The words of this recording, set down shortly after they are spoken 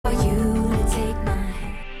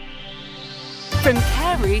From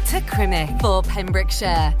Carew to Crimmick for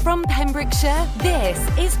Pembrokeshire. From Pembrokeshire, this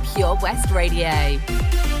is Pure West Radio.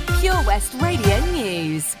 Pure West Radio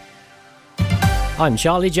News. I'm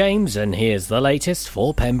Charlie James and here's the latest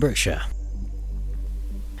for Pembrokeshire.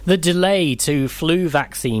 The delay to flu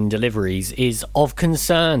vaccine deliveries is of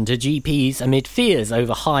concern to GPs amid fears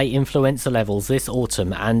over high influenza levels this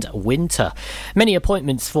autumn and winter. Many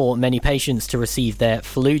appointments for many patients to receive their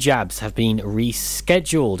flu jabs have been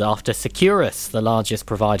rescheduled after Securus, the largest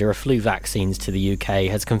provider of flu vaccines to the UK,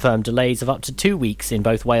 has confirmed delays of up to 2 weeks in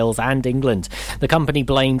both Wales and England. The company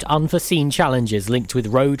blamed unforeseen challenges linked with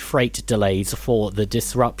road freight delays for the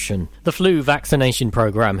disruption. The flu vaccination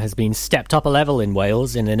programme has been stepped up a level in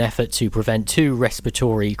Wales in an effort to prevent 2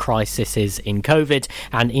 respiratory crises in COVID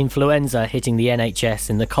and influenza hitting the NHS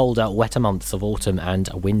in the colder, wetter months of autumn and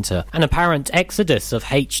winter. An apparent exodus of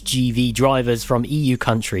HGV drivers from EU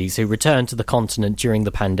countries who returned to the continent during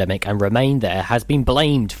the pandemic and remained there has been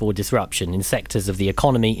blamed for disruption in sectors of the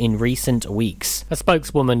economy in recent weeks. A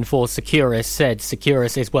spokeswoman for Securus said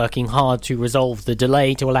Securus is working hard to resolve the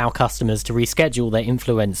delay to allow customers to reschedule their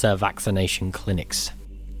influenza vaccination clinics.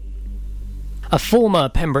 A former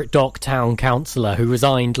Pembroke Dock Town Councillor who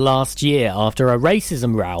resigned last year after a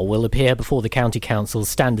racism row will appear before the County Council's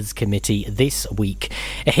Standards Committee this week.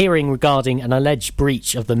 A hearing regarding an alleged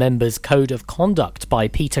breach of the member's Code of Conduct by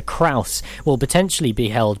Peter Krause will potentially be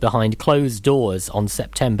held behind closed doors on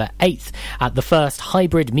September 8th at the first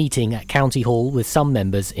hybrid meeting at County Hall with some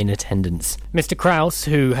members in attendance. Mr Krause,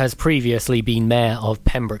 who has previously been Mayor of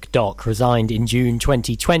Pembroke Dock, resigned in June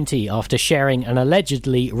 2020 after sharing an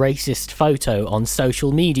allegedly racist photo on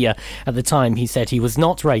social media. At the time, he said he was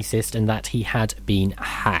not racist and that he had been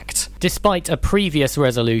hacked. Despite a previous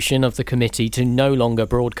resolution of the committee to no longer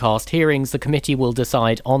broadcast hearings, the committee will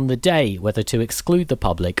decide on the day whether to exclude the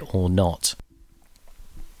public or not.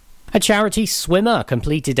 A charity swimmer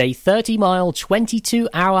completed a 30-mile,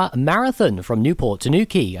 22-hour marathon from Newport to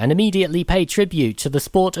Newquay and immediately paid tribute to the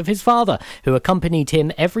sport of his father, who accompanied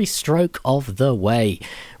him every stroke of the way.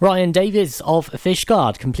 Ryan Davies of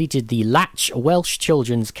Fishguard completed the Latch Welsh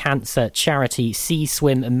Children's Cancer Charity Sea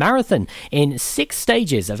Swim Marathon in 6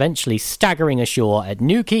 stages, eventually staggering ashore at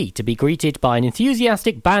Newquay to be greeted by an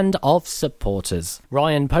enthusiastic band of supporters.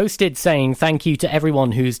 Ryan posted saying thank you to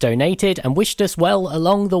everyone who's donated and wished us well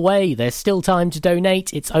along the way. There's still time to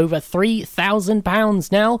donate. It's over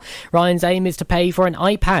 £3,000 now. Ryan's aim is to pay for an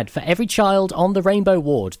iPad for every child on the Rainbow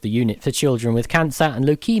Ward, the unit for children with cancer and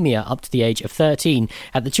leukemia up to the age of 13,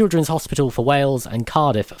 at the Children's Hospital for Wales and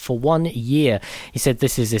Cardiff for 1 year. He said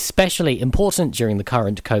this is especially important during the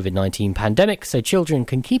current COVID-19 pandemic so children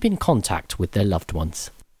can keep in contact with their loved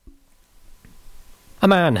ones. A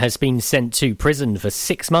man has been sent to prison for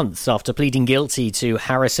 6 months after pleading guilty to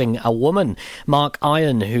harassing a woman. Mark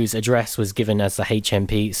Iron, whose address was given as the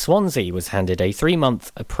HMP Swansea, was handed a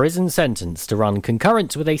 3-month prison sentence to run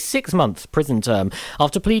concurrent with a 6-month prison term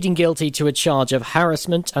after pleading guilty to a charge of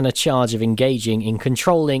harassment and a charge of engaging in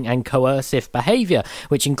controlling and coercive behaviour,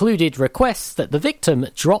 which included requests that the victim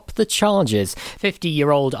drop the charges.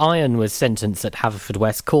 50-year-old Iron was sentenced at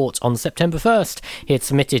Haverfordwest Court on September 1st. He had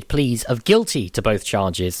submitted pleas of guilty to both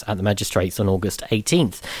charges at the magistrates on August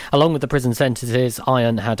 18th. Along with the prison sentences,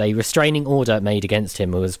 Iron had a restraining order made against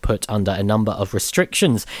him and was put under a number of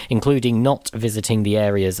restrictions, including not visiting the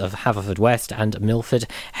areas of Haverfordwest and Milford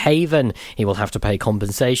Haven. He will have to pay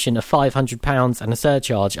compensation of £500 and a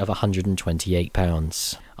surcharge of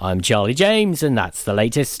 £128. I'm Charlie James, and that's the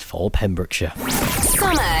latest for Pembrokeshire.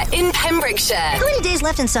 Summer in Pembrokeshire. How many days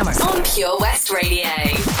left in summer? On Pure West Radio.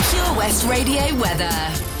 Pure West Radio weather.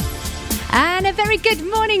 And a very good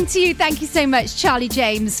morning to you. Thank you so much, Charlie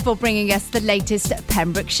James, for bringing us the latest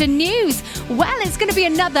Pembrokeshire news. Well, it's going to be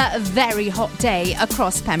another very hot day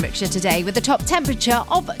across Pembrokeshire today with a top temperature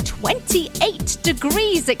of 28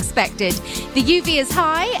 degrees expected. The UV is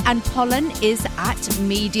high and pollen is at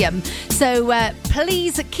medium. So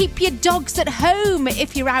please keep your dogs at home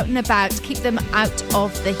if you're out and about. Keep them out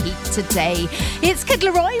of the heat today. It's Kid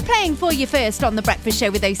Leroy playing for you first on The Breakfast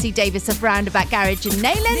Show with OC Davis of Roundabout Garage in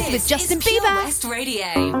Nayland with Justin Bieber. Pure West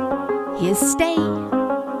Radio. Here's Stay.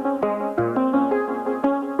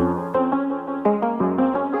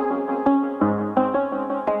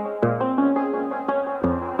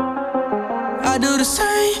 I do the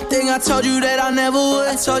same thing I told you that I never would.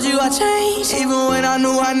 I told you I changed, even when I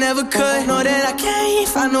knew I never could. Know that I can't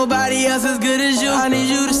find nobody else as good as you. I need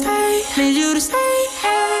you to stay, need you to stay.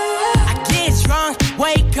 I get drunk,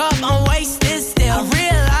 wake up, I'm wasted still. I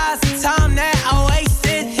realize the time that I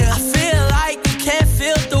wasted here. I feel like you can't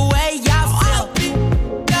feel the way I feel. I'll be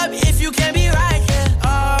up if you can't be right here. Oh,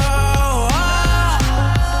 oh,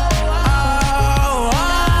 oh, oh,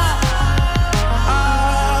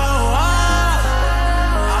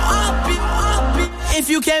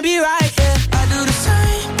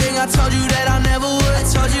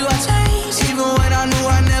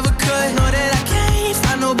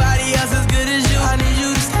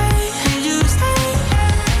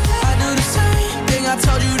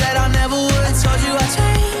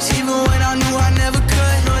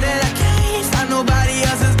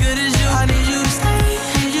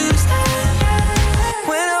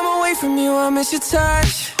 miss your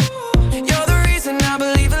touch. You're the reason I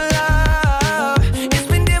believe in love. It's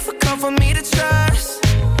been difficult for me to trust,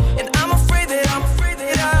 and I'm afraid that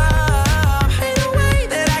ain't no way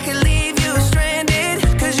that I can leave you stranded,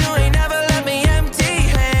 'cause you ain't never left me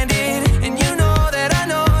empty-handed. And you know that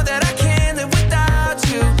I can't live without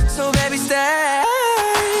you. So baby, stay.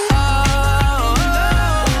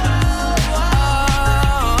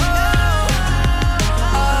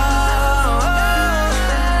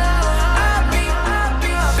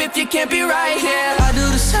 Can't be right here. I do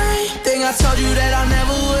the same thing I told you that I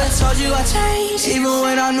never would. I told you I changed, even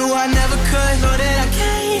when I knew I never could. Know that I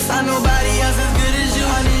can't find nobody else as good as you.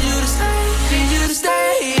 I need you to stay, need you to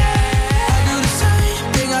stay, yeah. I do the same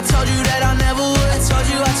thing I told you that I never would. I told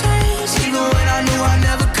you I changed, even when I knew I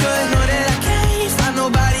never could. Know that I can't find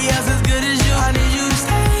nobody else as good as you. I need you to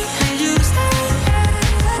stay, need you to stay.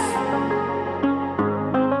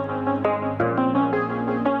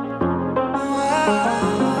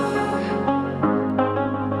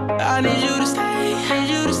 I need you to stay, need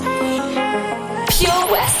you to stay. Pure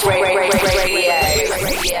West Radio.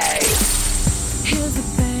 Here's the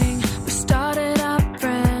thing, we started out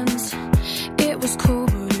friends. It was cool,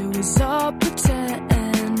 but it was all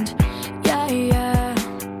pretend. Yeah, yeah.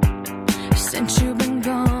 Since you've been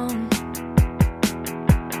gone,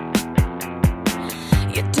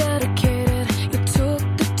 you're dedicated, you took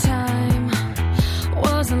the time.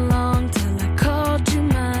 Wasn't long till I called you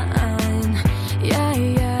mine. Yeah,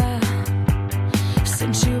 yeah.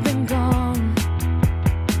 Since you've been gone,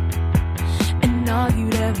 and all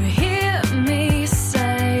you'd ever hear me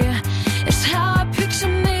say is how I picture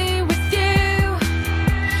me with you.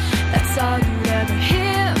 That's all you'd ever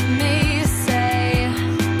hear me say.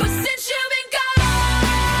 But since you've been gone,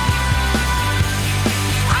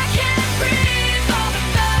 I can't breathe for the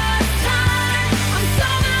first time. I'm so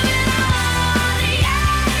moving on, yeah,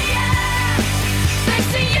 yeah. Thanks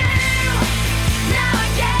to you, now I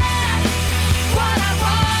get what I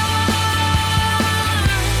want.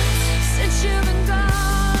 Since you've been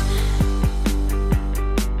gone,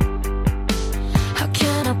 how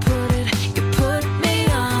can I put it? You put me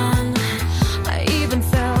on. I even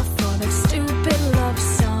fell for that stupid love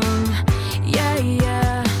song. Yeah,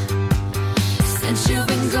 yeah. Since you've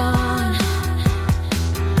been gone,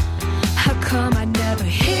 how come I never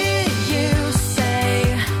hear you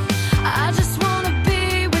say, I just wanna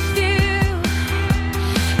be with you?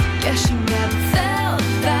 Guess you never felt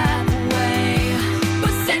that way.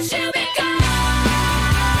 But since you've been gone,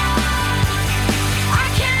 I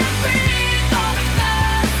can't breathe for the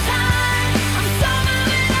first time. I'm so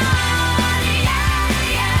moving on, yeah,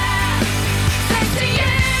 yeah. Thanks to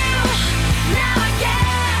you, now I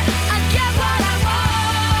get what I want.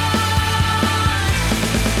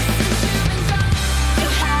 Since you've been gone, you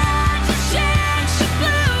had your chance, you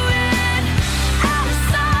blew it. Out of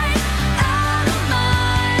sight, out of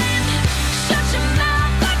mind. Shut your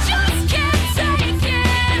mouth, I just can't take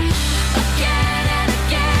it. Again and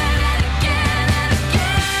again and again and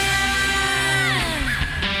again.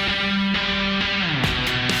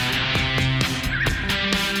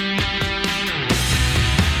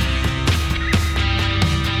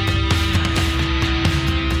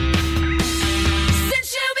 Since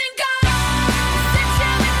you've been gone,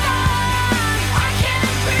 I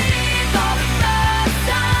can't breathe for the first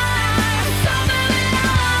time. So moving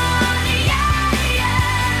on, yeah, yeah.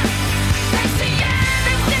 Thanks to you,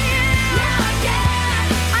 now I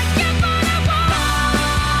get what I want.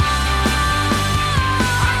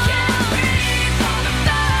 I can't breathe for the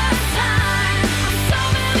first time. I'm so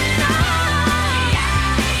moving on, yeah,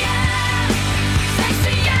 yeah. Thanks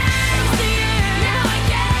to you, now I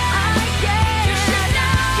get.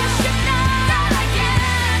 You should know that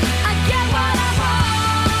I get what I want.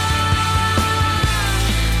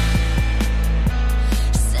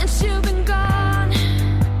 Since you've been gone,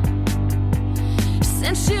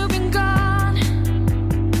 since you've been gone,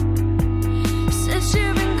 since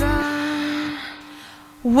you've been gone.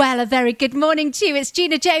 Well, a very good morning to you. It's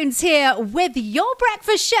Gina Jones here with your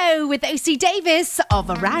breakfast show with OC Davis of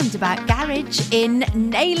A Roundabout Garage in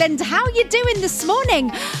Nayland. How are you doing this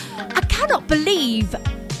morning? I cannot believe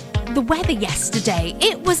the weather yesterday.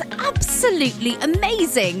 It was absolutely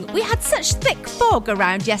amazing. We had such thick fog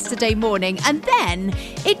around yesterday morning, and then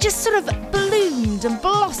it just sort of bloomed and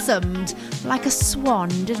blossomed like a swan,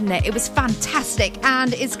 didn't it? It was fantastic,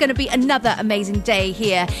 and it's going to be another amazing day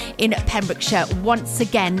here in Pembrokeshire once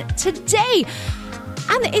again today.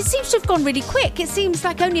 And it seems to have gone really quick. It seems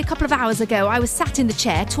like only a couple of hours ago I was sat in the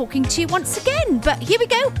chair talking to you once again. But here we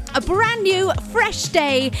go, a brand new, fresh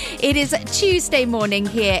day. It is Tuesday morning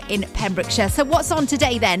here in Pembrokeshire. So what's on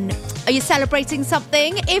today then? Are you celebrating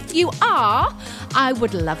something? If you are, I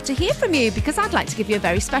would love to hear from you because I'd like to give you a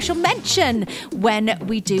very special mention when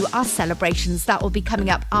we do our celebrations. That will be coming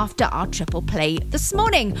up after our triple play this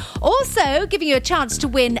morning. Also, giving you a chance to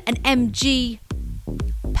win an MG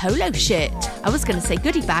polo shirt. I was going to say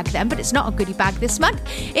goodie bag then, but it's not a goodie bag this month.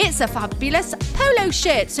 It's a fabulous polo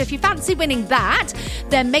shirt. So if you fancy winning that,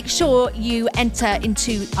 then make sure you enter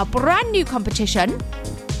into a brand new competition.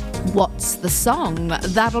 What's the song?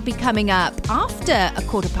 That'll be coming up after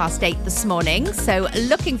 8:15 this morning. So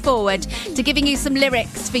looking forward to giving you some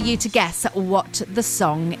lyrics for you to guess what the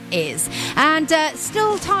song is. And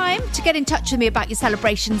still time to get in touch with me about your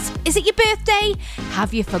celebrations. Is it your birthday?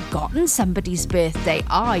 Have you forgotten somebody's birthday?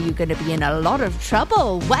 Are you going to be in a lot of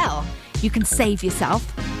trouble? Well, you can save yourself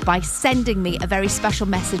by sending me a very special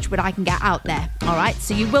message when I can get out there. All right,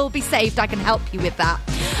 so you will be saved. I can help you with that.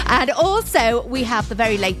 And also, we have the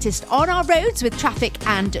very latest on our roads with traffic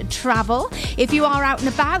and travel. If you are out and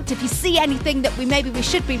about, if you see anything that we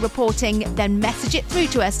should be reporting, then message it through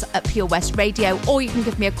to us at Pure West Radio, or you can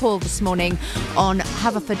give me a call this morning on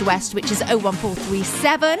Haverfordwest, which is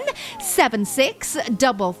 01437 76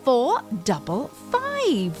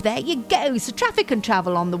 4455. There you go. So traffic and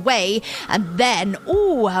travel on the way. And then,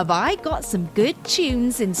 have I got some good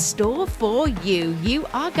tunes in store for you. You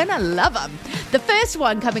are going to love them. The first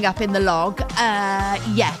one coming up in the log,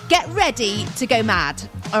 get ready to go mad.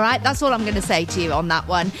 All right, that's all I'm going to say to you on that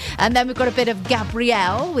one. And then we've got a bit of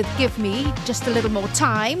Gabrielle with Give Me Just a Little More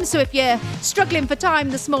Time. So if you're struggling for time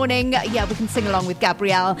this morning, we can sing along with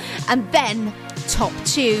Gabrielle. And then top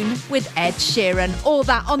tune with Ed Sheeran. All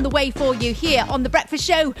that on the way for you here on The Breakfast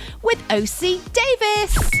Show with OC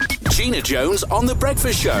Davis. Gina Jones on The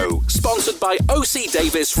Breakfast Show, sponsored by OC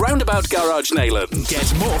Davis Roundabout Garage Neyland.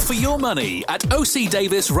 Get more for your money at OC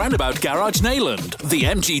Davis Roundabout Garage Neyland, the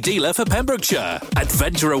MG dealer for Pembrokeshire.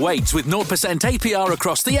 Adventure awaits with 0% APR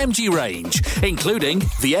across the MG range, including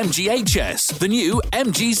the MG HS, the new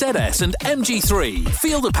MG ZS and MG3.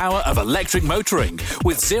 Feel the power of electric motoring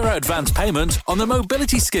with zero advance payment on the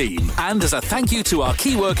mobility scheme. And as a thank you to our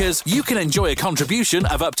key workers, you can enjoy a contribution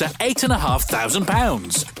of up to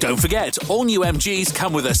 £8,500. Don't forget, all new MGs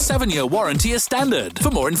come with a 7-year warranty as standard.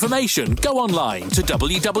 For more information, go online to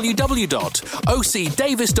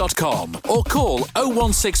www.ocdavis.com or call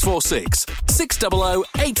 01646 600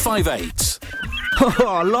 858.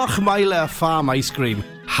 Oh, Lochmeyler Farm Ice Cream.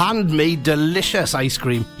 Handmade delicious ice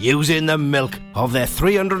cream using the milk of their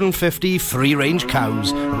 350 free-range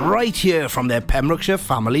cows right here from their Pembrokeshire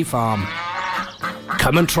family farm.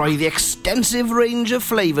 Come and try the extensive range of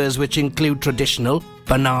flavours which include traditional,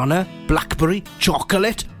 banana, blackberry,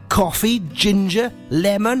 chocolate, coffee, ginger,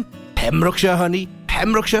 lemon, Pembrokeshire honey,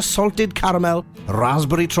 Pembrokeshire salted caramel,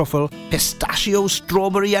 raspberry truffle, pistachio,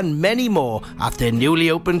 strawberry and many more at their newly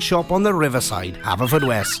opened shop on the Riverside,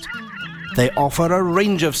 Haverfordwest. They offer a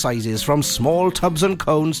range of sizes from small tubs and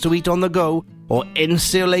cones to eat on the go or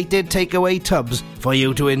insulated takeaway tubs for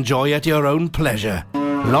you to enjoy at your own pleasure.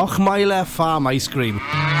 Lochmeyler Farm Ice Cream.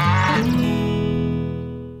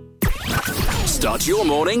 Start your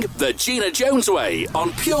morning the Gina Jones way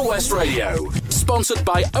on Pure West Radio. Sponsored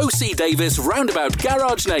by OC Davis Roundabout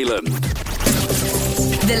Garage Neyland.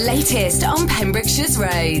 The latest on Pembrokeshire's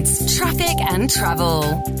roads, traffic and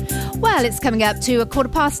travel. Well, it's coming up to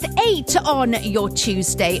 8:15 on your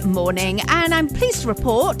Tuesday morning, and I'm pleased to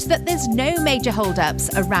report that there's no major hold-ups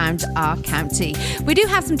around our county. We do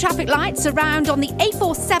have some traffic lights around on the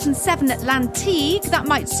A477 at Lantigue. That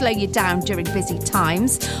might slow you down during busy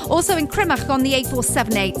times. Also in Crimach on the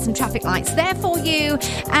A478, some traffic lights there for you.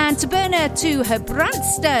 And to Burner to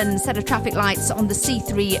Herbrandston, set of traffic lights on the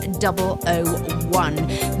C3001.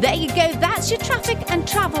 There you go. That's your traffic and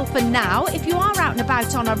travel for now. If you are out and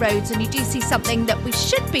about on our roads and you do see something that we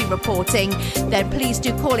should be reporting, then please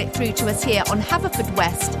do call it through to us here on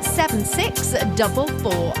Haverfordwest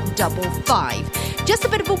 764455. Just a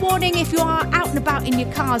bit of a warning, if you are out and about in your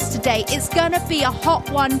cars today, it's going to be a hot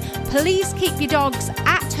one. Please keep your dogs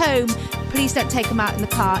at home. Please don't take them out in the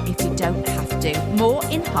car if you don't have to. More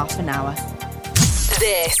in half an hour.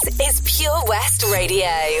 This is Pure West Radio.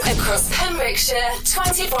 Across Pembrokeshire,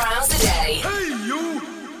 24 hours a day. Hey, you!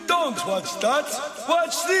 Don't watch that.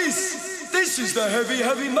 Watch this. This is the heavy,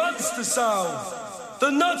 heavy monster sound. The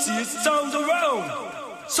nuttiest sound around.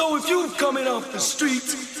 So if you're coming off the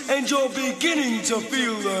street and you're beginning to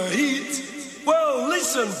feel the heat, well,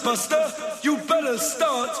 listen, Buster, you better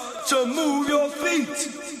start to move your feet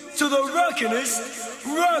to the rockinest,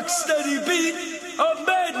 rock-steady beat of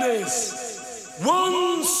madness.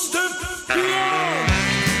 One step beyond.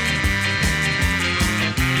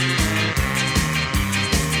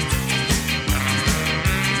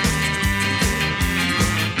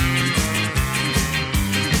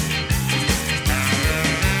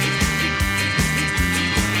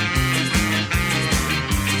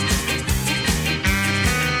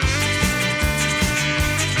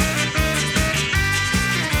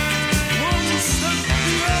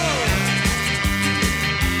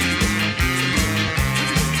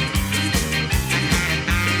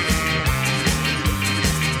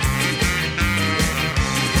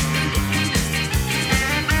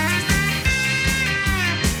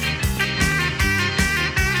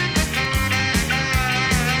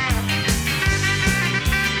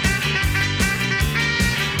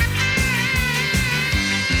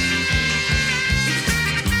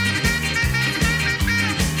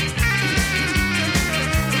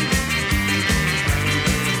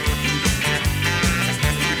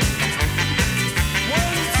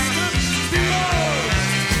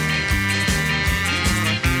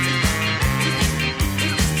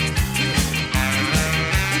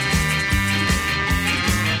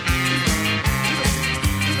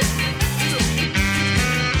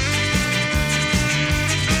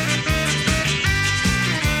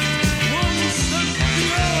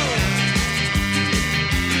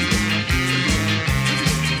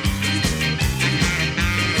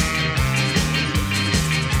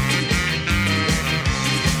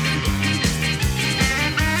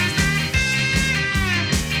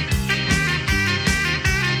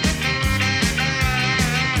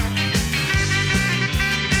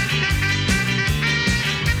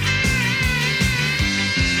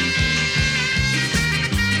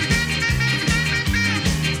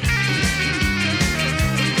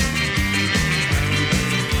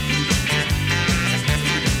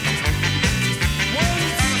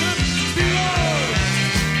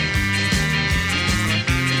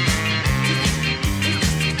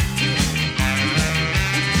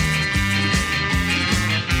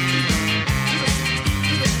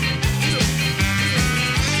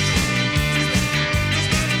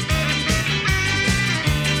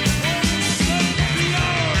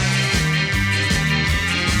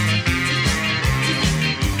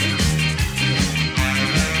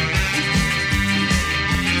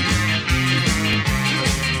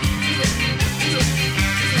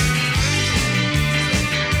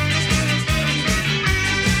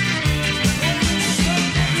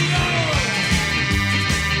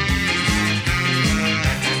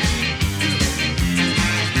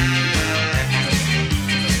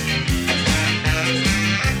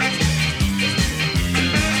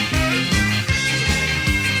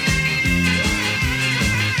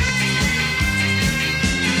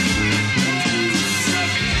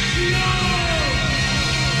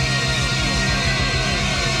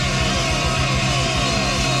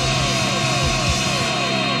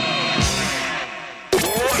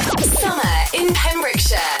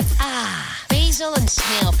 Diesel and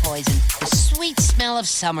snail poison. The sweet smell of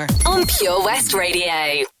summer. On Pure West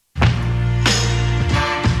Radio.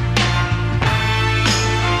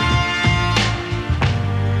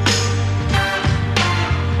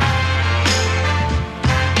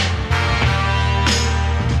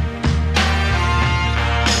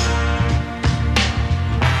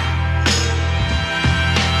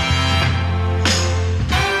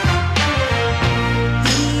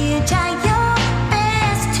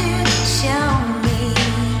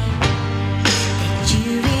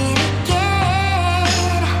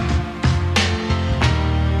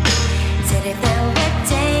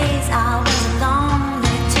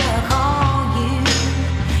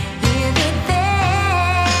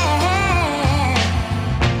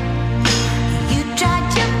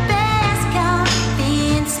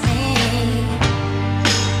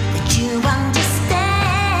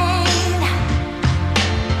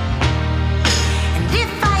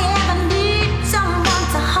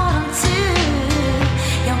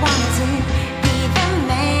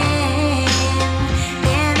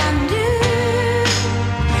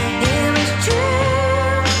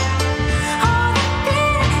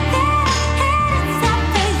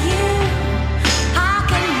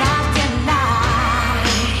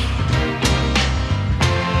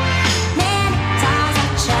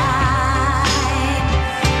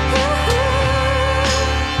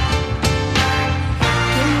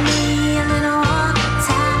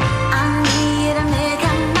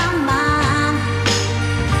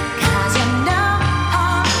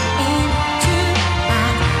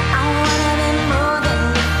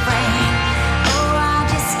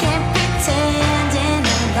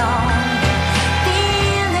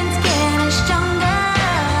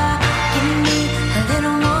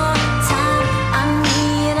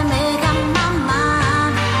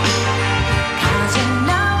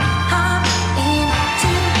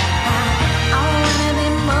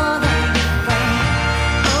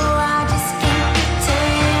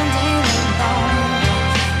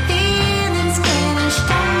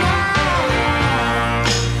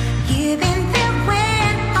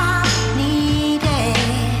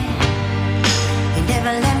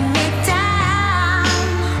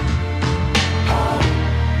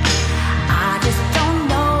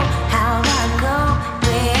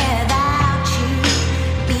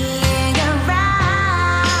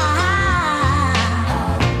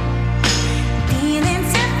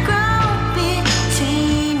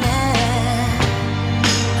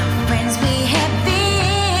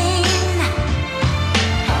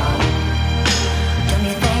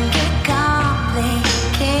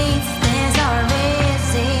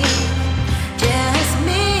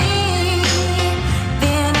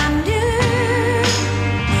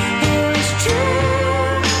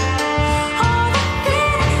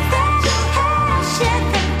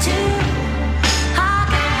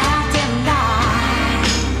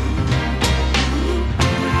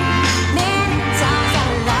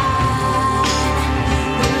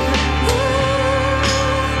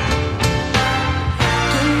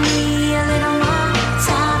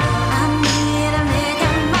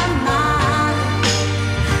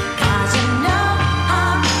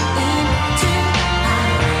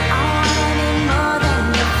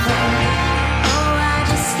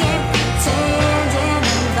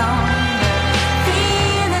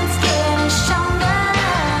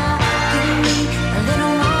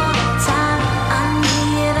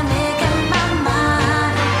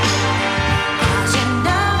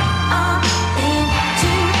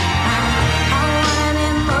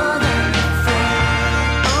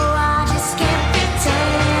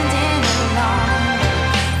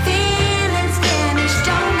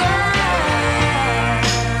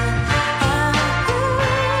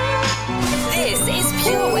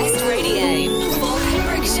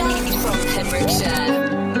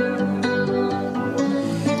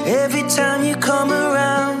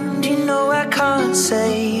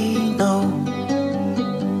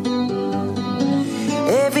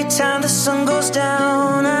 time the sun goes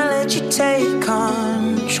down, I let you take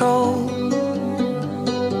control.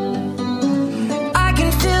 I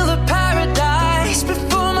can feel the paradise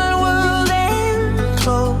before my world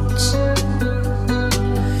implodes.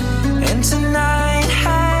 And tonight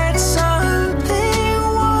had something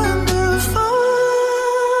wonderful.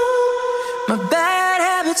 My bad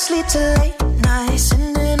habits lead to late nights,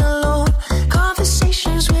 sitting alone,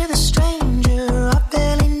 conversations with a stranger I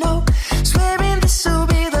barely know, swearing this'll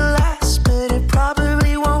be the last, but it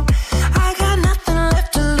probably won't. I got nothing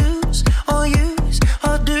left to lose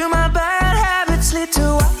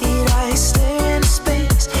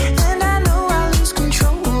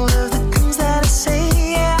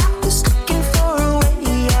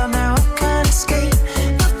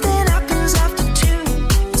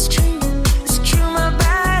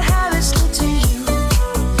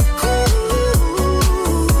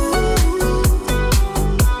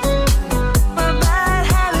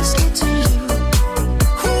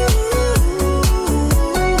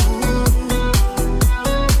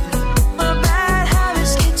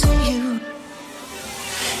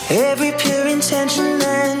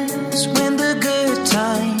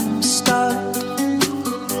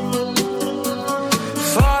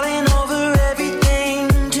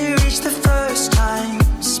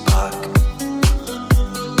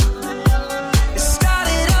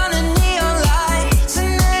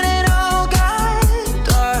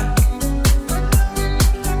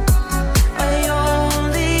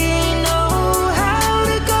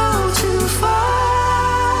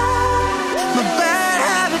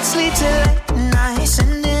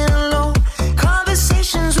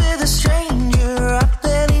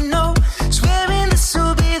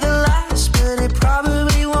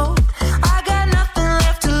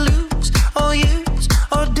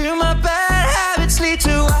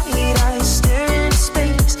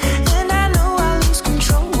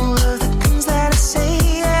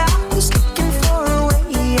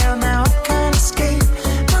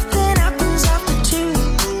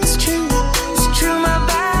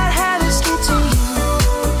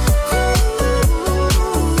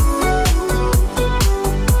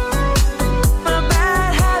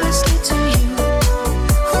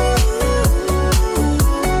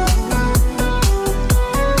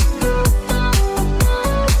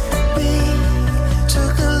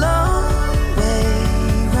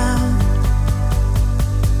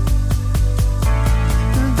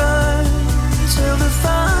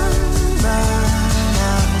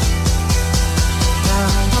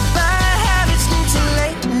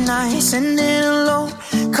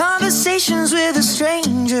conversations with a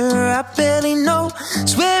stranger I barely know.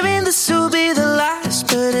 Swearing this will be the last,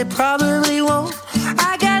 but it probably won't.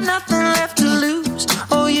 I got nothing left to lose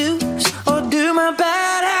or use, or do my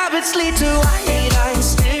bad habits lead to white lines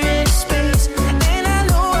staring into space? And I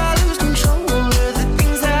know I lose control of the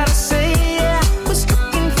things that I say. Yeah, I was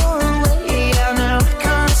looking for a way out, now I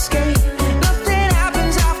can't escape. Nothing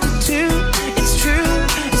happens after two. It's true,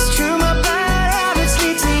 my bad habits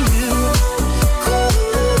lead to you.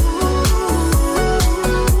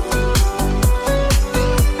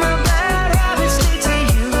 My bad habits lead to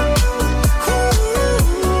you.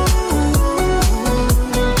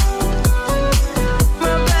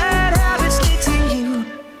 My bad habits lead to you.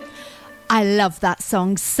 I love that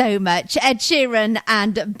song so much. Ed Sheeran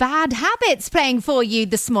and Bad Habits playing for you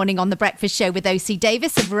this morning on The Breakfast Show with OC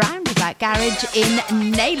Davis of Roundabout Garage in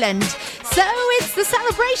Neyland. So it's the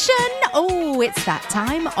celebration. Oh, it's that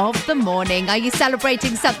time of the morning. Are you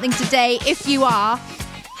celebrating something today? If you are,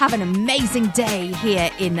 have an amazing day here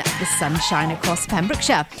in the sunshine across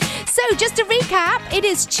Pembrokeshire. So just to recap, it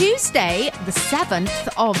is Tuesday, the 7th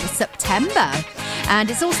of September. And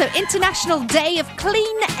it's also International Day of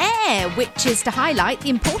Clean Air, which is to highlight the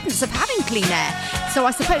importance of having clean air. So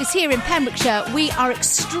I suppose here in Pembrokeshire, we are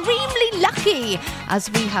extremely lucky as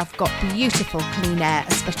we have got beautiful clean air,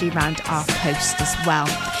 especially around our coast as well.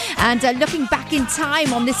 And looking back in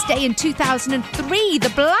time on this day in 2003, the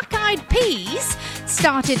Black Eyed Peas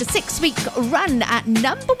started a 6-week run at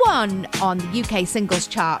number 1 on the UK singles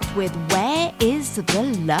chart with Where Is the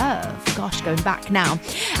Love? Gosh, going back now.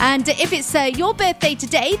 And if it's your birthday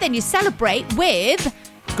today, then you celebrate with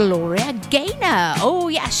Gloria Gaynor. Oh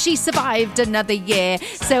yes, she survived another year.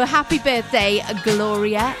 So happy birthday,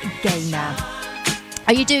 Gloria Gaynor.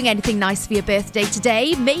 Are you doing anything nice for your birthday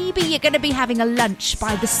today? Maybe you're going to be having a lunch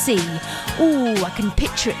by the sea. Oh, I can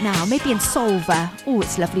picture it now. Maybe in Solva. Oh,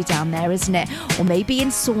 it's lovely down there, isn't it? Or maybe in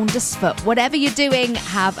Saundersfoot. Whatever you're doing,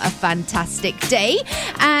 have a fantastic day.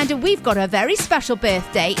 And we've got a very special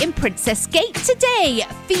birthday in Princess Gate today.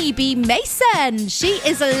 Phoebe Mason. She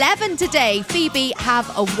is 11 today. Phoebe, have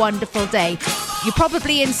a wonderful day. You're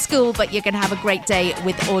probably in school, but you're going to have a great day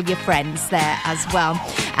with all your friends there as well.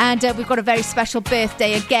 And we've got a very special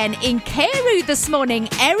birthday again in Carew this morning.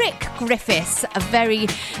 Eric Griffiths, a very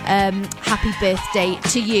happy birthday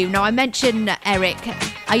to you. Now, I mentioned Eric.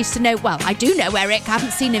 I used to know, well, I do know Eric. I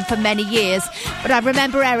haven't seen him for many years. But I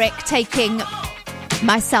remember Eric taking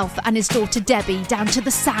myself and his daughter Debbie down to the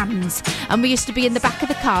sands, and we used to be in the back of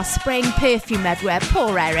the car spraying perfume everywhere.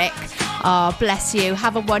 Poor Eric. Oh, bless you.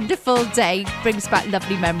 Have a wonderful day. Brings back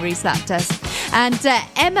lovely memories, that does. And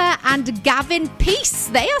Emma and Gavin Peace,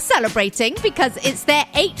 they are celebrating because it's their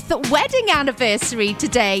 8th wedding anniversary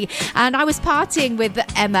today. And I was partying with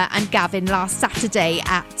Emma and Gavin last Saturday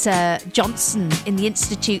at Johnson in the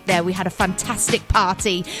Institute there. We had a fantastic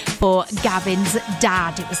party for Gavin's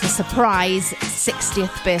dad. It was a surprise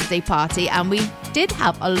 60th birthday party, and we did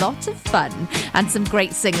have a lot of fun and some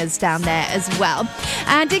great singers down there as well.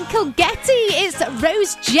 And in Kilgetty, it's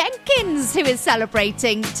Rose Jenkins who is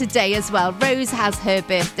celebrating today as well. Rose has her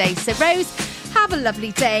birthday. So Rose, have a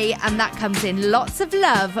lovely day, and that comes in lots of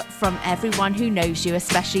love from everyone who knows you,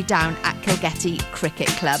 especially down at Kilgetty Cricket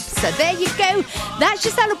Club. So there you go. That's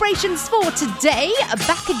your celebrations for today.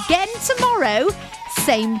 Back again tomorrow,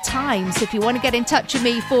 same time. So if you want to get in touch with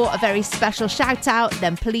me for a very special shout out,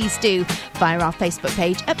 then please do via our Facebook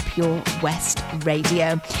page at Pure West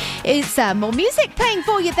Radio. It's more music playing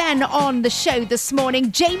for you then on the show this morning.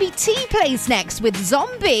 Jamie T plays next with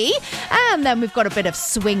Zombie, and then we've got a bit of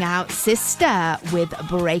Swing Out Sister with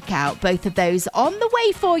Breakout. Both of those on the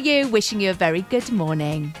way for you. Wishing you a very good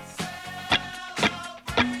morning.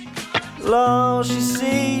 Long she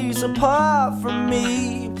sees apart from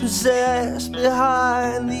me, possessed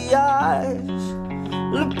behind the eyes.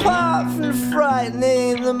 Well, apart from the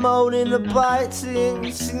frightening, the moaning, the biting,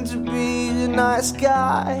 you seem to be the nice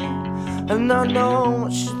guy. And I know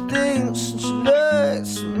what she thinks, and she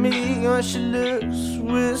looks at me, and she looks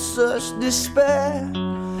with such despair.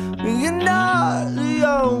 You're not the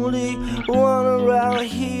only one around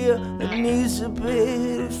here that needs a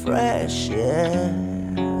bit of fresh air.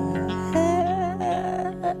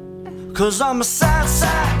 'Cause I'm a sad,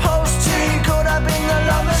 sad post-teen, caught up in the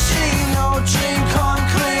love machine. No dream come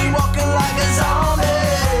clean, walking like a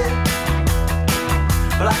zombie.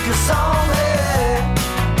 Like a zombie.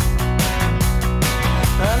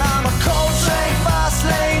 And I'm a cold train, fast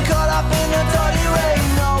lane, caught up in the dirty rain.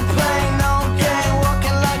 No pain, no gain,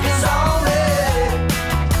 walking like a zombie.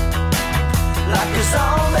 Like a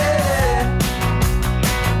zombie.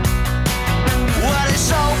 Well, it's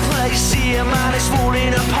so place here, man, it's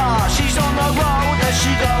falling apart. She's on the road, there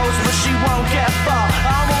she goes.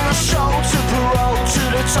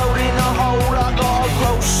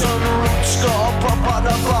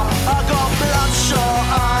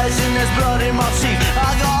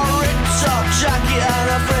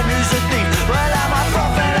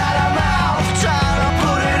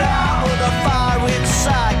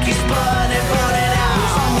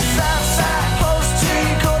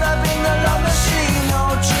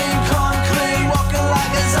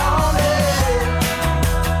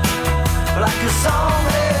 like a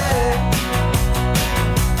zombie.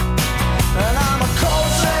 And I'm a cold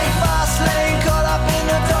train, fast lane, caught up in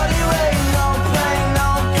the dirty rain. No plane, no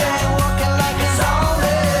game, walking like a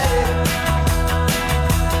zombie,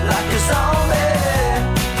 like a zombie.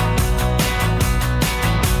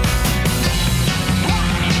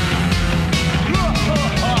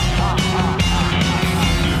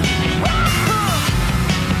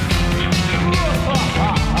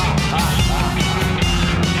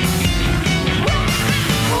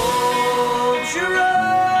 Hold your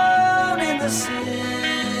own in the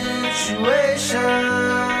situation.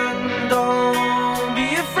 Don't be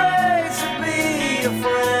afraid to be a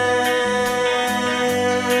friend.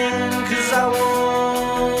 'Cause I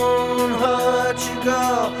won't hurt you,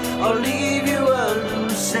 girl. I'll leave you a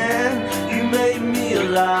loose end. You made me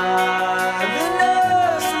alive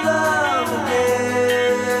enough to love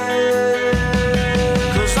again.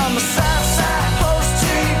 'Cause I'm a sad, sad post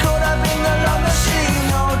tree, caught up in the love machine.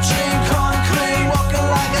 No dream concrete, walking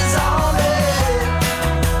like a zombie,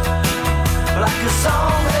 like a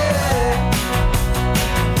zombie.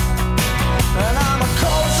 And I'm a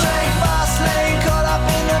cold train, fast lane, caught up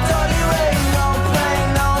in the dirty rain. No plane,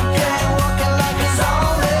 no game, walking like a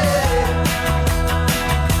zombie,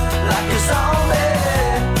 like a zombie.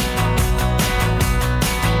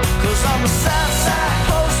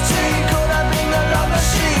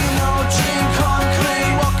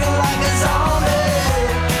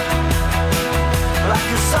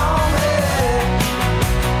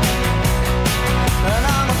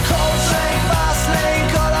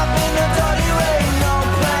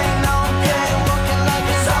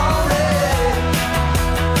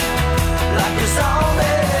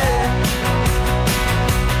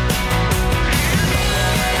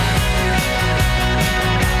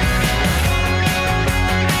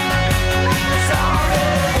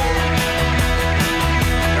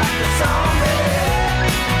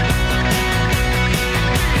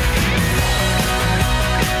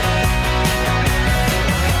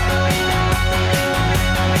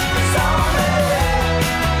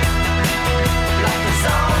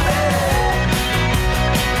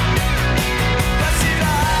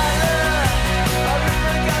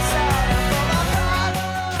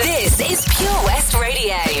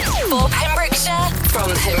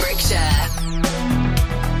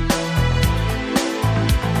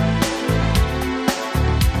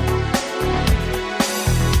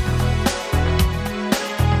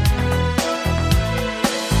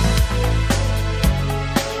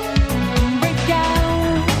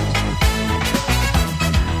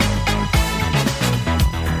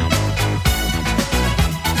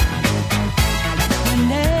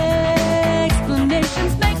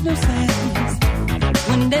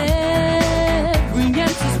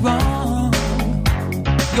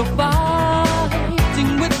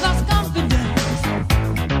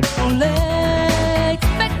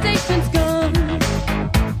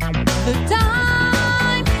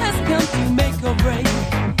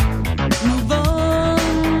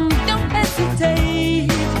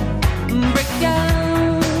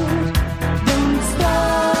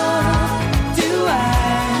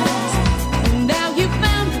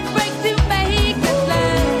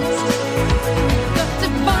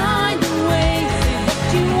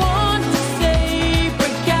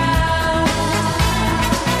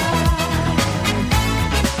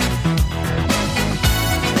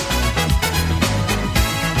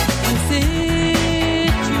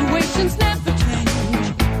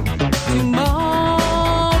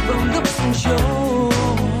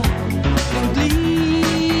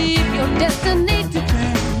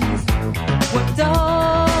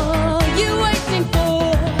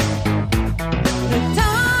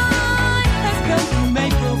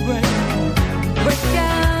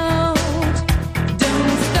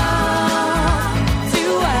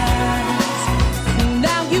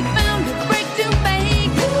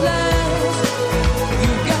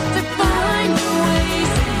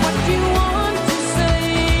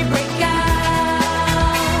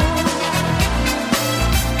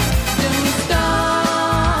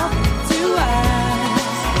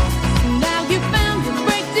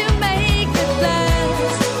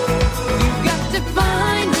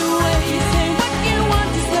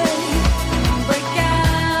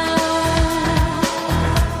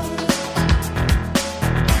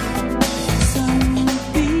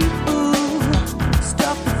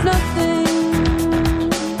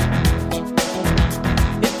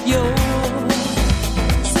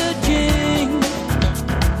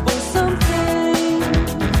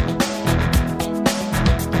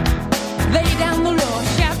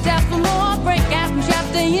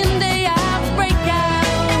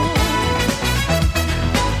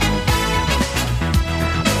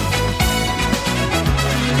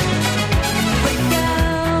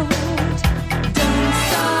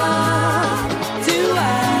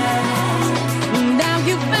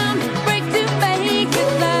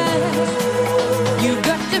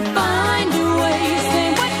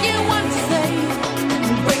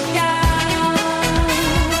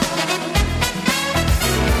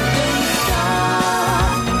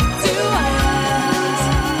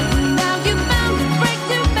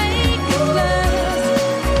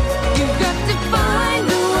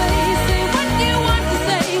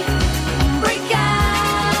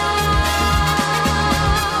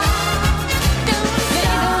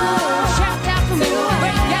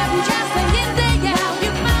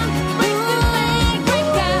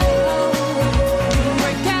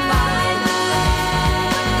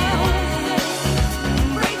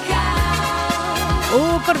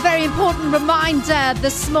 reminder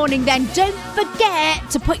this morning then, don't forget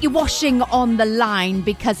to put your washing on the line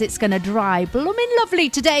because it's going to dry blooming lovely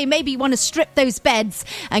today. Maybe you want to strip those beds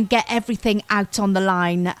and get everything out on the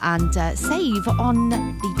line and save on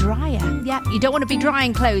the dryer. Yeah, you don't want to be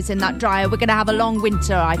drying clothes in that dryer. We're going to have a long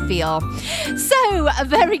winter, I feel. So, a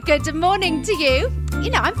very good morning to you. You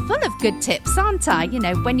know, I'm full of good tips, aren't I? You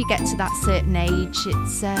know, when you get to that certain age,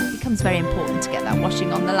 it becomes very important to get that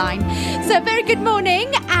washing on the line. So, very good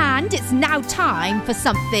morning, and it's now time for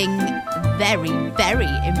something very, very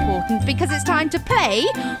important because it's time to play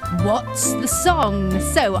What's the Song?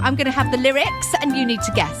 So, I'm going to have the lyrics, and you need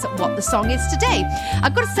to guess what the song is today.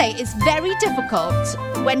 I've got to say, it's very difficult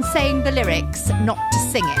when saying the lyrics not to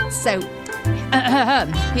sing it. So,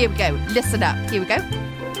 here we go. Listen up. Here we go.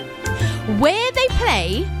 Where they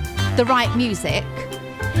play the right music,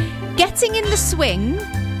 getting in the swing,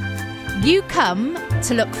 you come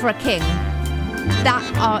to look for a king.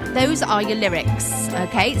 Those are your lyrics,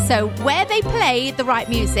 okay? So where they play the right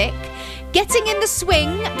music, getting in the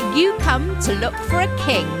swing, you come to look for a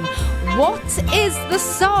king. What is the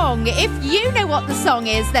song? If you know what the song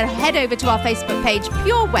is, then head over to our Facebook page,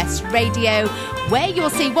 Pure West Radio, where you'll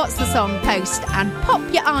see What's the Song post and pop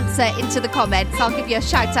your answer into the comments. I'll give you a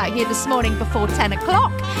shout out here this morning before 10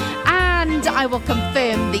 o'clock and I will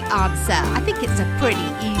confirm the answer. I think it's a pretty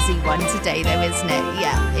easy one today though, isn't it?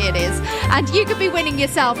 Yeah, it is. And you could be winning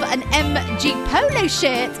yourself an MG Polo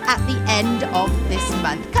shirt at the end of this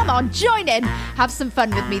month. Come on, join in, have some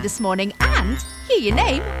fun with me this morning and hear your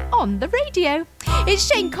name on the radio. It's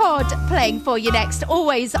Shane Codd playing for you next,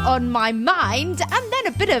 always on my mind, and then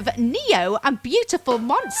a bit of Neo and Beautiful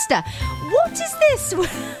Monster. What is this?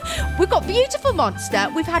 We've got Beautiful Monster,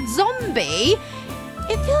 we've had Zombie.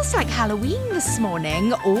 It feels like Halloween this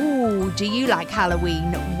morning. Oh, do you like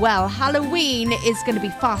Halloween? Well, Halloween is going to be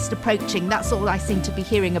fast approaching. That's all I seem to be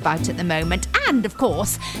hearing about at the moment. And, of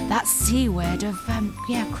course, that C word of,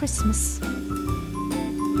 Christmas.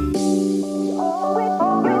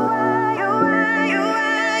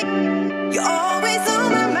 You're always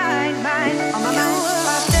on my mind, on my mind. You were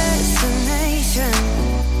my destination,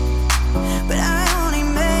 but I only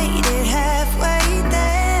made it halfway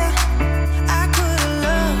there. I could've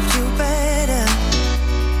loved you better.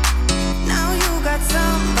 Now you got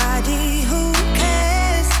somebody who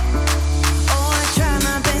cares. Oh, I try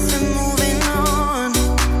my best to moving on.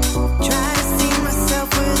 Try to see myself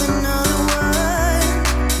with another word.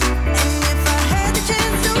 And if I had the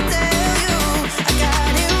chance to tell you I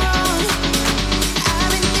got it wrong, I've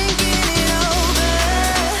been thinking it over.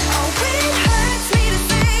 Oh, it hurts me to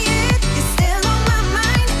say it. You're still on my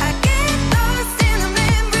mind. I get lost in the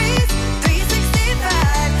memories. 365.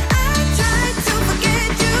 I tried to forget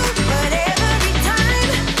you, but every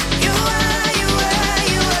time you were.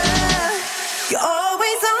 You're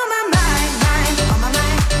always on my mind, on my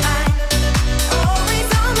mind. Always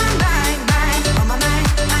on my mind, on my mind.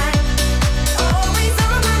 Always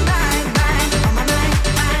on my mind, on my mind.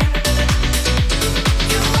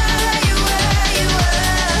 You were.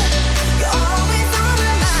 You're always on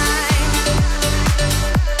my mind.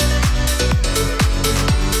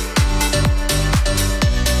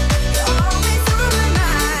 You're always on my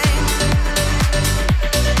mind.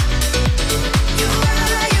 You were.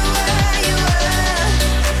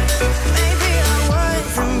 Maybe I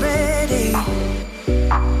wasn't ready.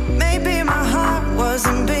 Maybe my heart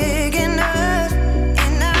wasn't big enough.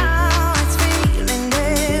 And now it's feeling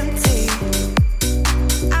empty.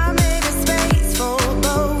 I made a space for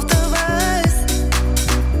both of us.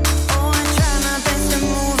 Oh, I try my best to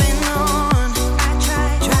moving on.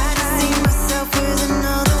 I try to see myself with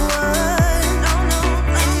another word.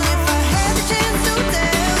 And if I had the chance to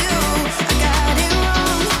tell you I got it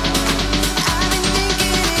wrong, I've been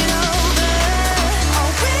thinking it over.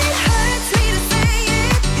 Oh, it hurts me to say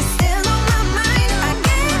it. You're still on my mind. I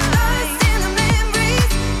get lost in the memories.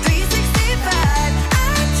 365.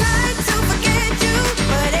 I tried to forget you,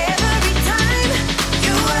 but every time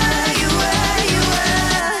you were.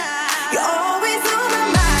 You're always on my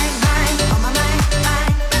mind, on my mind.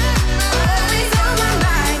 Always on my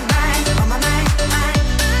mind, on my mind.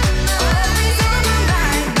 Always on my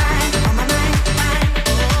mind, on my mind.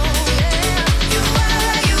 You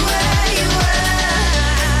were.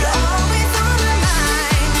 You're always on my mind.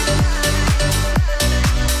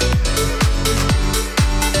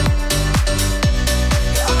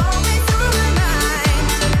 You're always on my mind.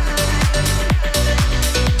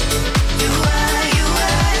 You were. You're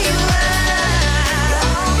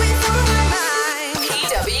always on my mind.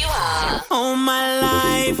 PWR. All my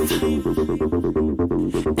life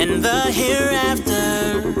and the hereafter,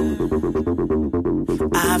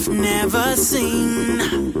 I've never seen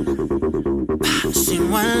seen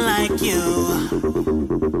one like you.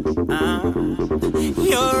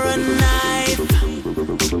 You're a knife,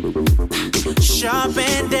 sharp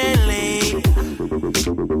and deadly,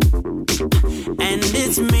 and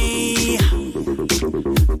it's me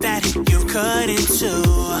that you cut into.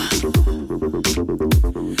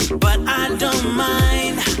 But I don't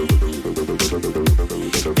mind.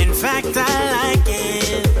 In fact, I like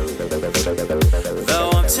it.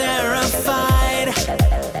 Though I'm terrified,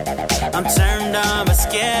 I'm turned on but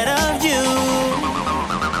scared of you.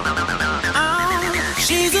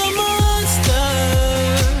 She's a monster,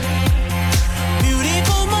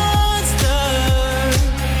 beautiful monster,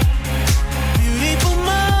 beautiful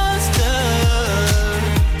monster.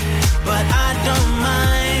 But I don't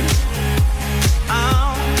mind.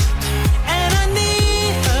 And I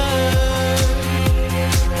need her.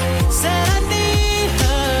 Said I need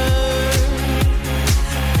her.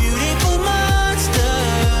 Beautiful monster.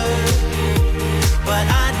 But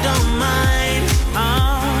I don't mind.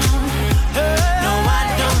 No, I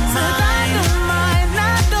don't mind. I don't mind.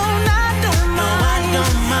 I don't mind. No, I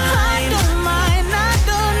don't mind. I don't mind. I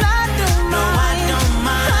don't. No, I don't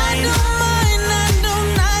mind. I don't mind.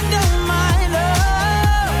 I don't mind.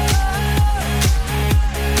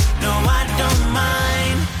 No, I don't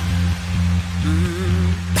mind.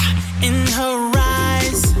 In her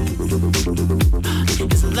eyes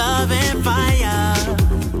is love and fire,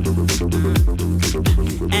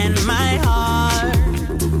 and my heart,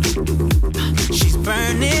 she's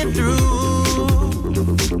burning through.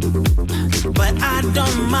 But I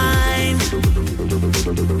don't mind.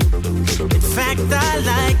 In fact, I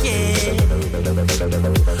like it.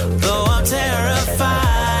 Though I'm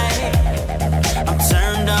terrified, I'm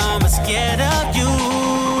turned on but scared of you.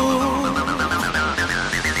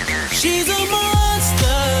 She's a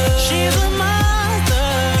monster. She's a monster.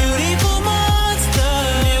 Beautiful monster.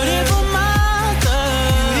 Beautiful monster.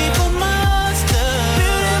 Beautiful monster.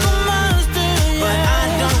 Beautiful monster. But I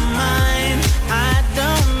don't mind. I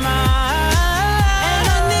don't mind. And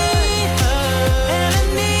I need her. And I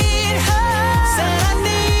need her. Said I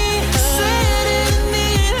need her. Said I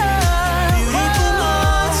need her. Beautiful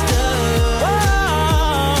monster.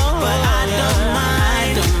 But I don't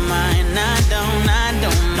mind. Don't mind. I don't.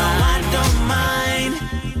 No, I don't mind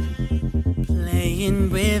playing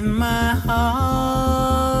with my heart.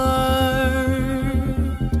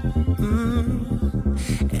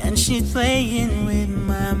 And she's playing with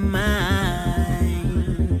my mind.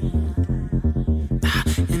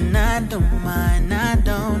 And I don't mind. I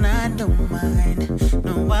don't mind.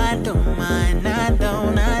 No, I don't mind. I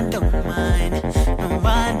don't mind. No,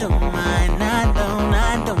 I don't mind. I don't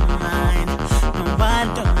mind. No, I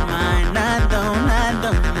don't mind. I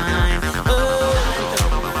don't mind. Oh,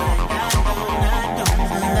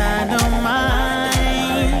 I don't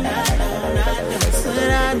mind.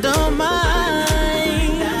 Said I don't mind.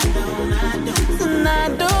 And I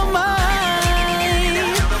don't mind.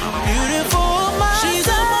 Beautiful monster. She's a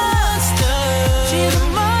monster. She's a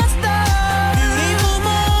monster. Beautiful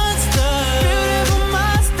monster. Beautiful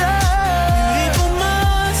monster. Beautiful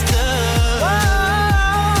monster.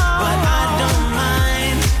 But I don't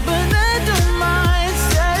mind. But I don't mind.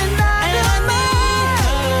 Said I need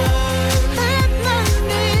her. And I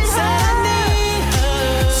need her. Said I need her.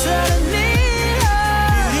 Said I need her.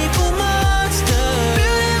 Beautiful monster.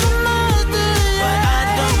 Beautiful monster. But I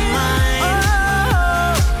don't mind.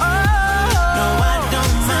 No, I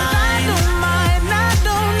don't mind. I don't mind. I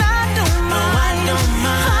don't. No, I don't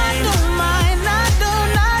mind. I don't mind. I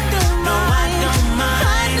don't. No, I don't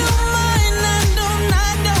mind. I don't mind.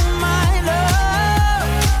 I don't mind.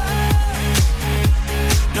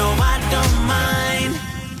 No, I don't mind.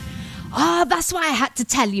 Oh, that's what I had to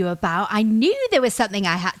tell you about. I knew there was something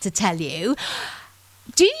I had to tell you.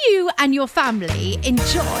 Do you and your family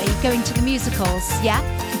enjoy going to the musicals? Yeah?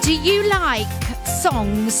 Do you like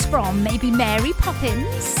songs from maybe Mary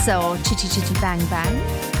Poppins or Chitty Chitty Bang Bang?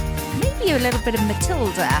 Maybe a little bit of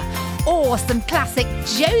Matilda or some classic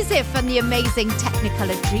Joseph and the Amazing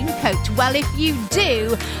Technicolor Dreamcoat. Well, if you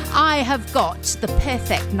do, I have got the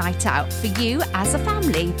perfect night out for you as a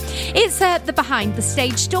family. It's the Behind the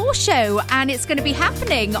Stage Door show, and it's going to be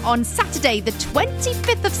happening on Saturday the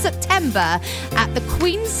 25th of September at the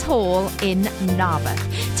Queen's Hall in Narberth.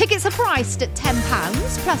 Tickets are priced at £10,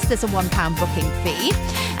 plus there's a £1 booking fee.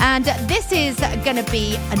 And this is going to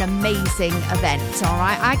be an amazing event, all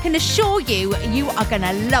right? I can assure you, you are going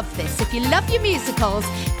to love this. If you love your musicals,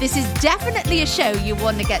 this is definitely a show you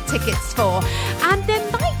want to get tickets for. And there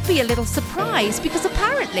might be a little surprise because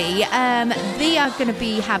apparently they are going to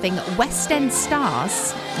be having West End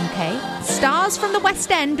stars. Okay, stars from the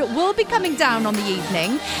West End will be coming down on the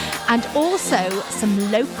evening, and also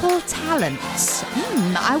some local talents.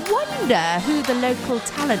 I wonder who the local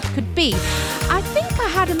talent could be. I think I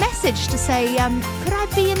had a message to say, could I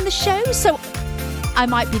be in the show? So I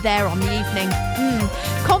might be there on the evening.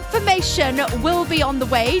 Confirmation will be on the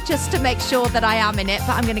way just to make sure that I am in it,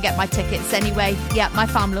 but I'm going to get my tickets anyway. Yeah, my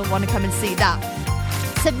family will want to come and see that.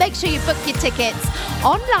 So make sure you book your tickets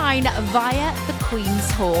online via the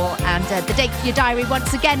Queen's Hall. And the date for your diary,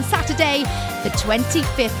 once again, Saturday, the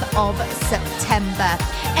 25th of September.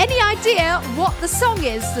 Any idea what the song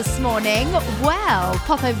is this morning? Well,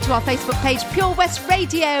 pop over to our Facebook page, Pure West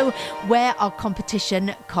Radio, where our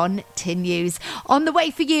competition continues. On the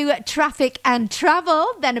way for you, traffic and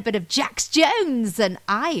travel, then a bit of Jax Jones and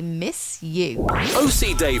I Miss You.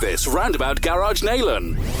 OC Davis Roundabout Garage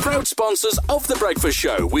Neyland, proud sponsors of The Breakfast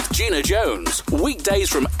Show with Gina Jones, weekdays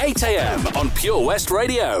from 8 a.m. on Pure West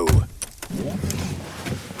Radio.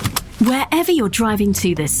 Wherever you're driving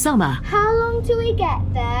to this summer, how long till we get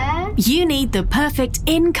there? You need the perfect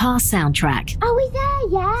in-car soundtrack. Are we there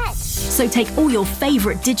yet? So take all your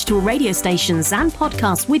favourite digital radio stations and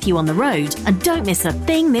podcasts with you on the road and don't miss a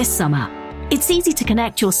thing this summer. It's easy to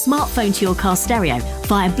connect your smartphone to your car stereo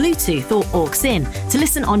via Bluetooth or aux-in to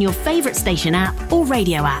listen on your favourite station app or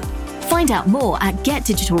radio app. Find out more at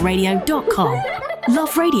getdigitalradio.com.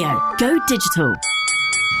 Love radio. Go digital.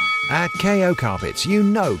 At KO Carpets, you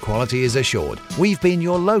know quality is assured. We've been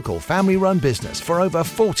your local family-run business for over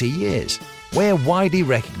 40 years. We're widely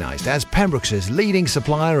recognised as Pembrokeshire's leading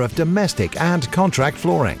supplier of domestic and contract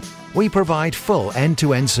flooring. We provide full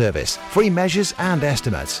end-to-end service, free measures and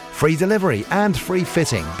estimates, free delivery and free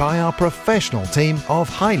fitting by our professional team of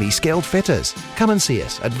highly skilled fitters. Come and see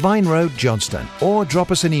us at Vine Road, Johnston, or drop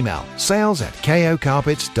us an email,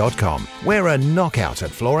 sales@kocarpets.com. We're a knockout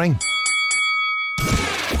at flooring.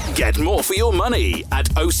 Get more for your money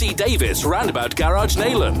at OC Davis Roundabout Garage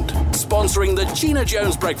Neyland, sponsoring the Gina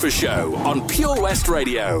Jones Breakfast Show on Pure West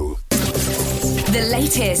Radio. The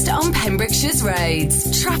latest on Pembrokeshire's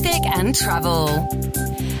roads, traffic and travel.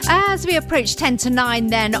 As we approach 10 to 9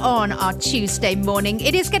 then on our Tuesday morning,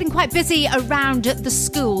 it is getting quite busy around the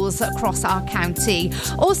schools across our county.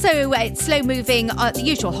 Also, it's slow moving, the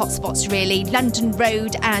usual hotspots really. London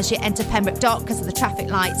Road as you enter Pembroke Dock because of the traffic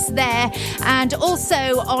lights there. And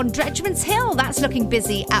also on Dredgeman's Hill, that's looking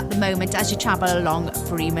busy at the moment as you travel along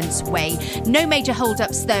Freeman's Way. No major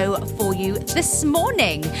hold-ups though for you this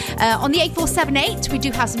morning. On the A478, we do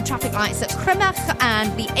have some traffic lights at Crymach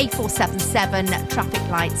and the A477 traffic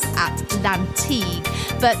lights at Lanteague.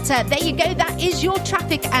 But there you go, that is your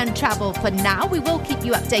traffic and travel for now. We will keep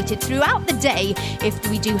you updated throughout the day if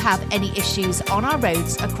we do have any issues on our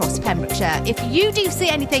roads across Pembrokeshire. If you do see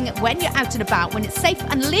anything when you're out and about, when it's safe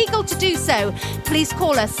and legal to do so, please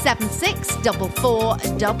call us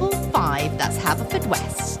 764455. That's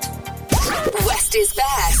Haverfordwest. West is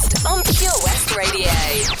best on Pure West Radio.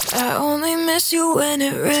 I only miss you when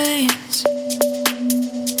it rains,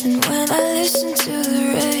 and when I listen to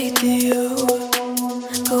the radio,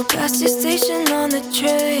 go past your station on the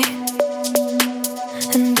train,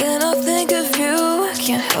 and then I'll think of you.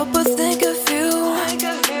 Can't help but think of you.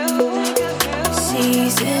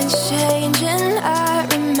 Seasons change and I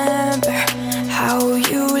remember how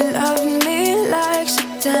you loved me like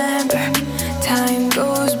September. Time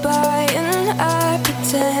goes by and I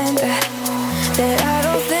pretend that I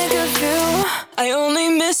don't think of you. I only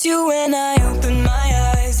miss you when I open my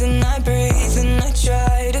eyes and I breathe and I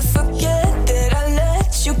try to forget that I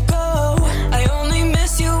let you go. I only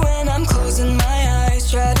miss you when I'm closing my eyes,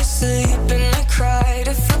 try to sleep and I cry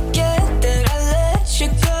to forget that I let you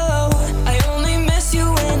go. I only miss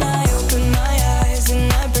you when I open my eyes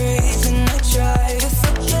and I breathe and I try to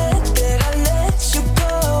forget that I let you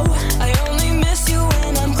go. I only miss you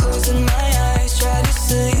when I'm closing my eyes, try to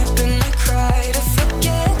sleep and I cry to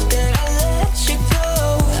forget that I let you go.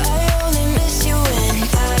 I only miss you when I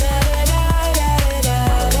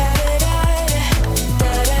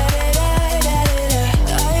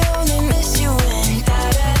only miss you when I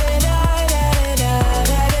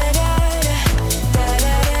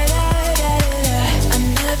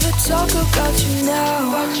never talk about you now.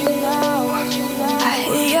 I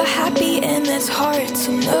hear you're happy and that's hard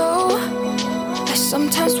to know. I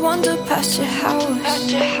sometimes wander past your house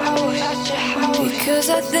because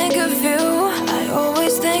I think of you. I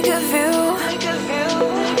always think of you.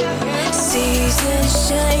 Seasons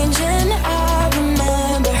change and I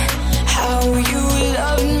remember how you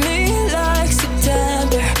loved me like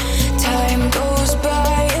September. Time goes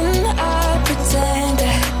by and I pretend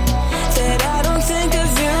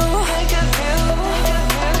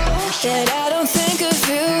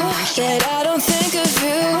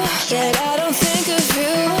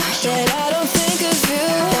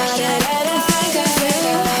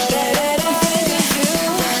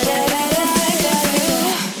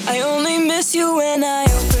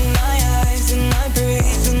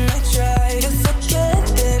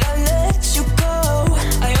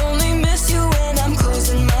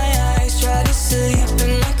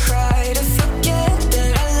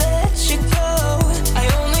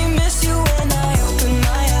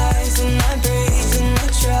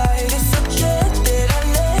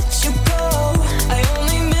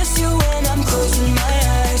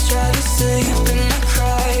sleep and I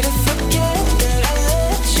cry to forget that I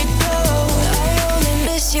let you go. I only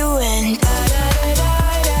miss you when da da da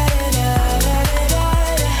da da da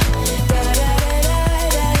da da da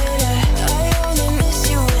da. I only miss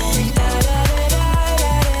you when da da da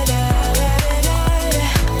da da da.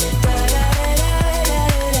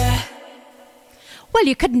 Well,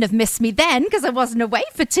 you couldn't have missed me then because I wasn't away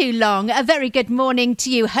for too long. A very good morning to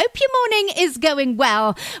you. Hope your morning is going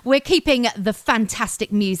well. We're keeping the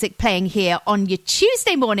fantastic music playing here on your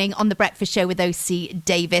Tuesday morning on The Breakfast Show with OC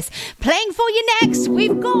Davis. Playing for you next,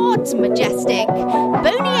 we've got Majestic,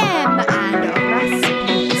 Boney M and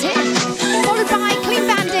Rasputin, followed by Clean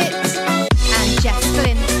Bandit and Jess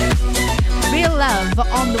Flynn. Real Love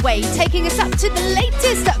on the way, taking us up to the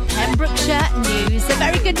latest Pembrokeshire news. A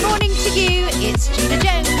very good morning to you. It's Gina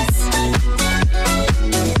Jones.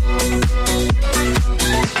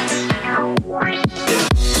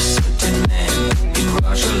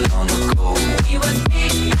 He was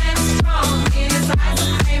big and strong, in his eyes a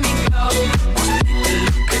flaming glow.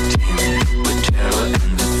 Look at him with terror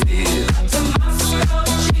and the fear. To Moscow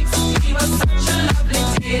cheeks, he was such a lovely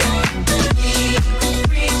dear. He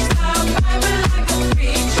preached the Bible like a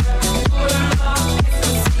preacher, full of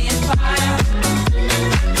ecstasy and fire.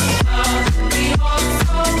 He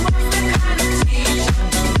also was the kind of teacher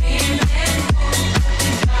men and women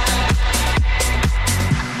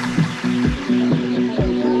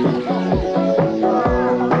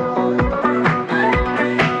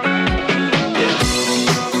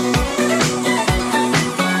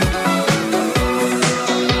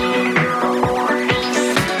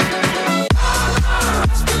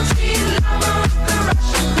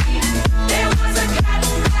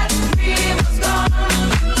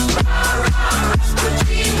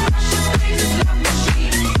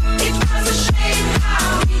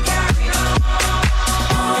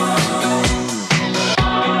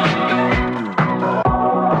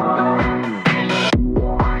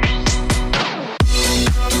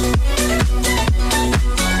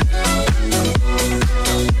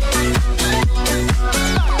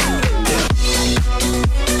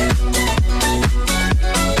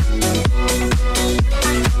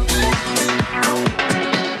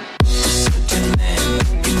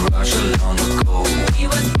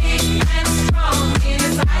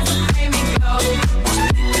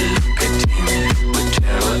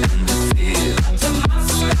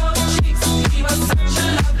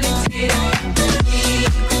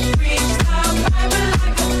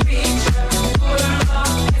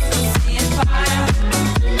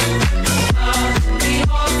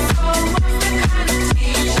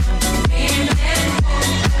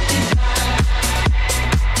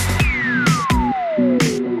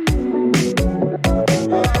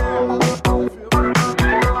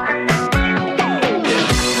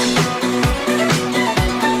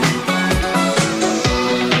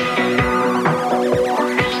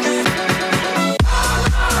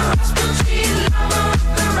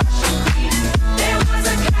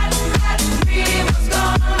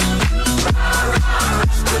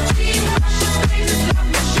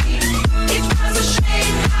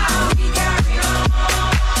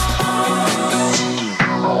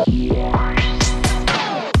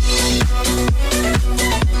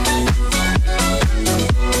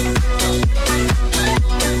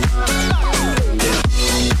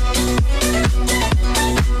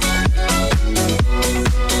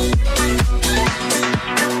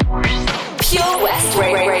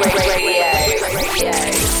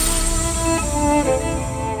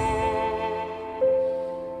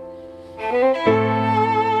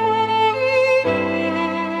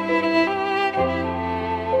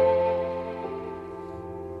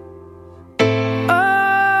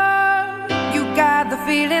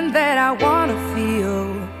feeling that I wanna feel.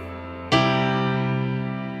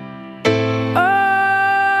 Oh,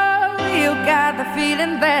 you got the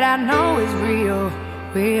feeling that I know is real,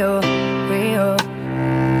 real, real.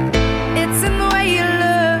 It's in the way you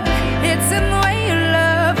look, it's in the way you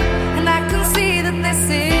love, and I can see that this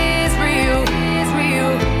is real, is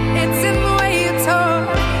real. It's in the way you talk,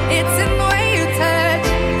 it's in the way you touch,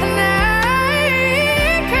 and I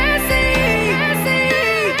can see,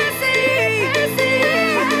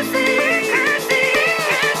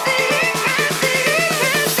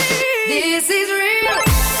 this is real,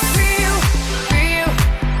 real, real,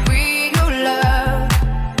 real love.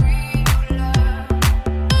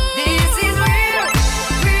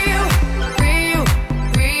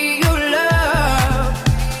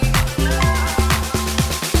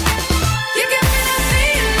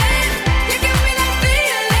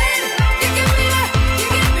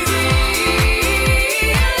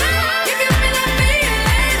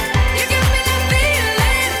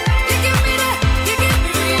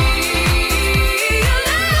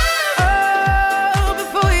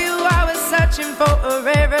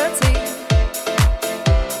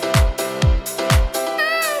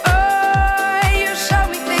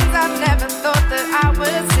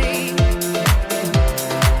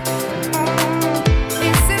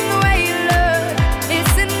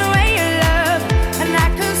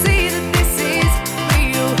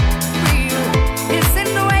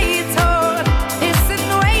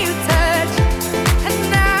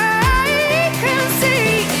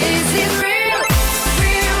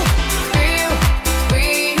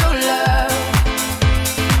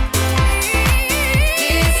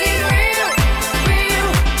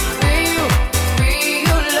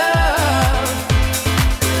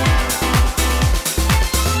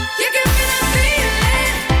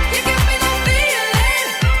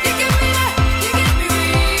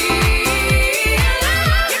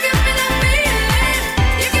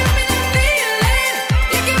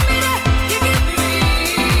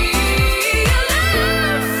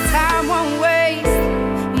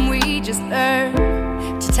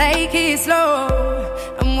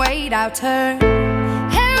 right, I'll turn.